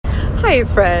Hi,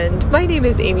 friend. My name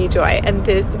is Amy Joy, and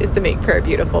this is the Make Prayer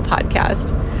Beautiful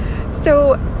podcast.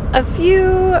 So, a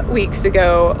few weeks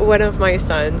ago, one of my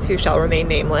sons, who shall remain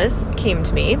nameless, came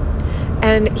to me,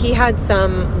 and he had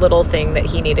some little thing that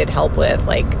he needed help with,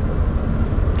 like,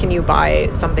 can you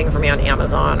buy something for me on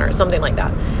Amazon or something like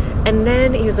that? And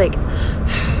then he was like,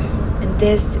 and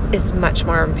this is much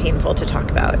more painful to talk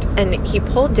about. And he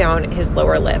pulled down his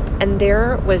lower lip, and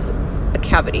there was a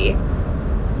cavity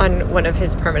on one of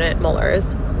his permanent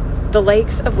molars, the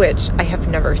likes of which I have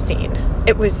never seen.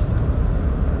 It was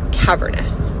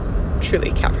cavernous,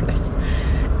 truly cavernous.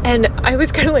 And I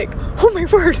was kind of like, oh my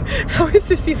word, how is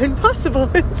this even possible?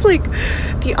 It's like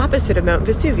the opposite of Mount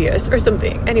Vesuvius or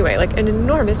something. Anyway, like an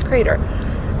enormous crater.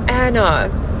 And,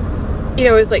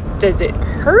 it was like, does it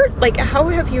hurt? Like, how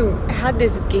have you had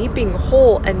this gaping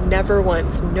hole and never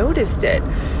once noticed it?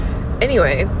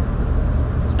 Anyway,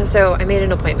 so I made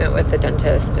an appointment with the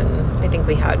dentist, and I think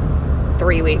we had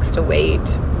 3 weeks to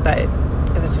wait, but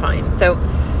it was fine. So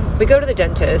we go to the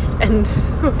dentist, and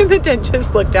when the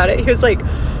dentist looked at it, he was like,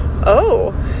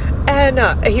 oh, and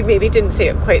he maybe didn't say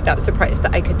it quite that surprised,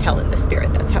 but I could tell in the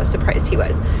spirit that's how surprised he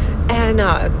was. And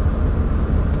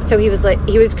so he was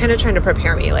kind of trying to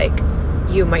prepare me, like,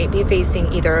 you might be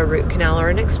facing either a root canal or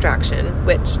an extraction,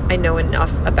 which I know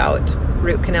enough about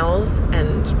root canals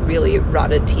and really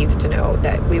rotted teeth to know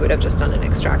that we would have just done an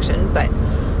extraction. But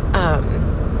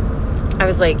I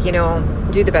was like,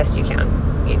 do the best you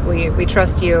can. We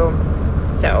trust you.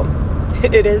 So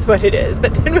it is what it is.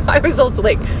 But then I was also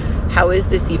like, how is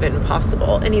this even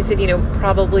possible? And he said,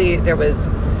 probably there was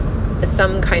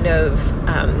some kind of,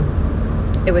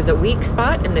 it was a weak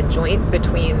spot in the joint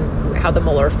between how the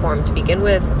molar formed to begin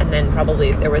with, and then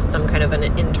probably there was some kind of an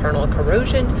internal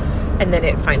corrosion, and then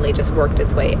it finally just worked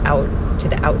its way out to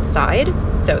the outside.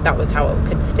 So that was how it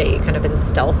could stay kind of in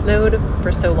stealth mode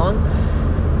for so long.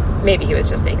 Maybe he was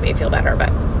just making me feel better,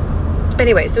 but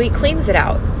anyway, so he cleans it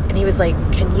out, and he was like,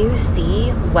 can you see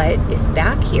what is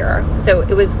back here? So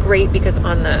it was great because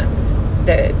on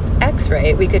the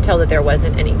x-ray, we could tell that there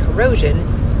wasn't any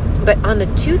corrosion, but on the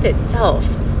tooth itself,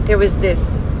 there was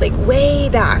this, like, way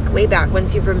back,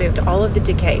 once you've removed all of the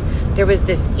decay, there was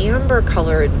this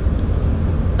amber-colored,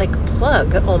 like,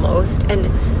 plug almost, and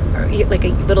like a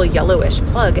little yellowish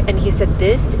plug. And he said,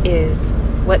 this is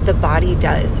what the body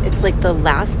does. It's like the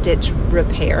last-ditch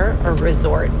repair or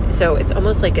resort. So it's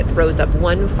almost like it throws up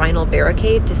one final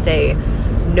barricade to say,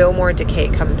 no more decay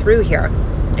come through here.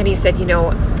 And he said,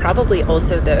 probably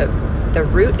also the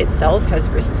root itself has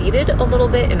receded a little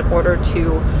bit in order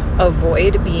to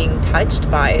avoid being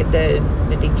touched by the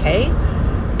decay.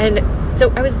 And so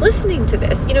I was listening to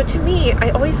this. To me, I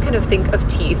always kind of think of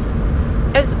teeth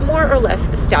as more or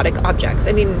less static objects.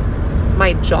 I mean,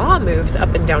 my jaw moves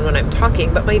up and down when I'm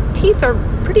talking, but my teeth are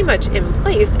pretty much in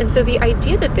place. And so the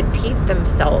idea that the teeth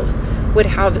themselves would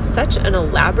have such an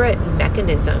elaborate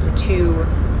mechanism to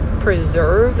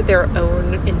preserve their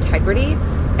own integrity,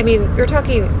 I mean, you're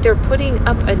talking, they're putting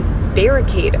up a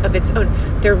barricade of its own.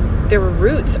 Their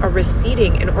roots are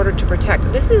receding in order to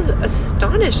protect. This is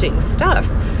astonishing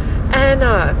stuff. And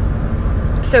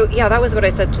so, yeah, that was what I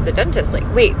said to the dentist.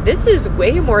 Like, wait, this is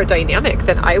way more dynamic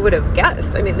than I would have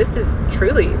guessed. I mean, this is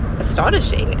truly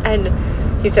astonishing. And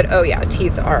he said, oh, yeah,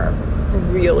 teeth are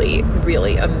really,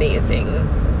 really amazing.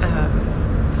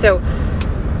 So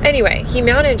anyway, he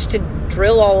managed to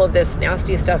drill all of this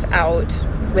nasty stuff out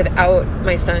without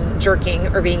my son jerking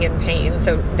or being in pain.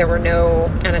 So there were no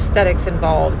anesthetics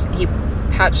involved. He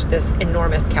patched this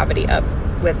enormous cavity up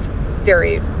with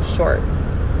very short,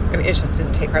 it just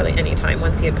didn't take hardly any time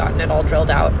once he had gotten it all drilled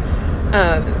out.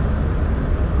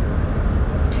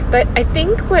 But I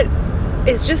think what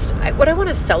I want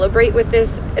to celebrate with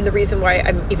this, and the reason why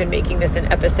I'm even making this an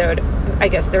episode, I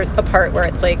guess there's a part where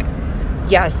it's like,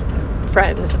 yes,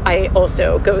 friends, I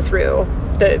also go through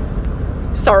the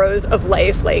sorrows of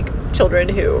life, like children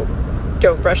who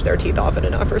don't brush their teeth often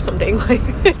enough or something. Like,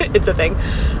 it's a thing.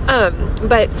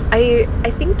 But I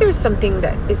think there's something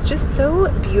that is just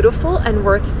so beautiful and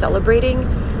worth celebrating,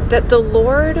 that the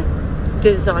Lord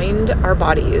designed our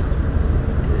bodies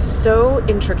so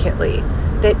intricately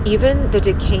that even the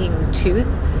decaying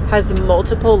tooth has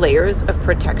multiple layers of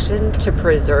protection to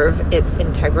preserve its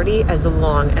integrity as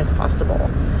long as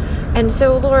possible. And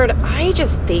so, Lord, I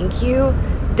just thank you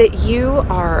that you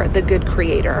are the good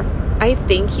creator. I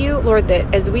thank you, Lord,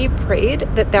 that as we prayed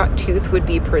that tooth would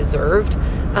be preserved,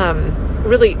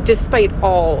 really, despite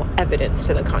all evidence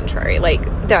to the contrary, like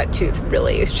that tooth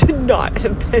really should not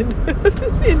have been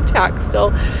intact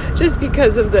still, just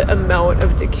because of the amount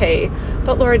of decay.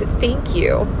 But Lord, thank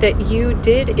you that you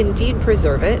did indeed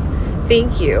preserve it.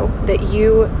 Thank you that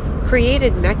you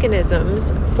created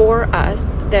mechanisms for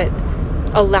us that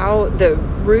allow the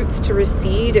roots to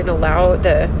recede and allow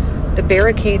the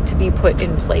barricade to be put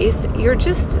in place. You're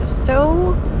just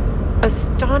so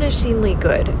astonishingly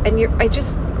good. And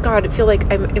God, I feel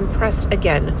like I'm impressed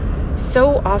again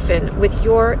so often with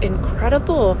your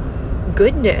incredible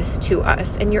goodness to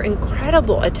us and your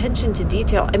incredible attention to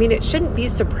detail. I mean, it shouldn't be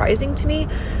surprising to me,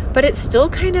 but it still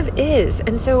kind of is.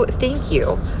 And so thank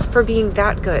you for being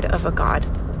that good of a God.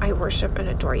 I worship and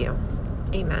adore you.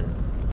 Amen.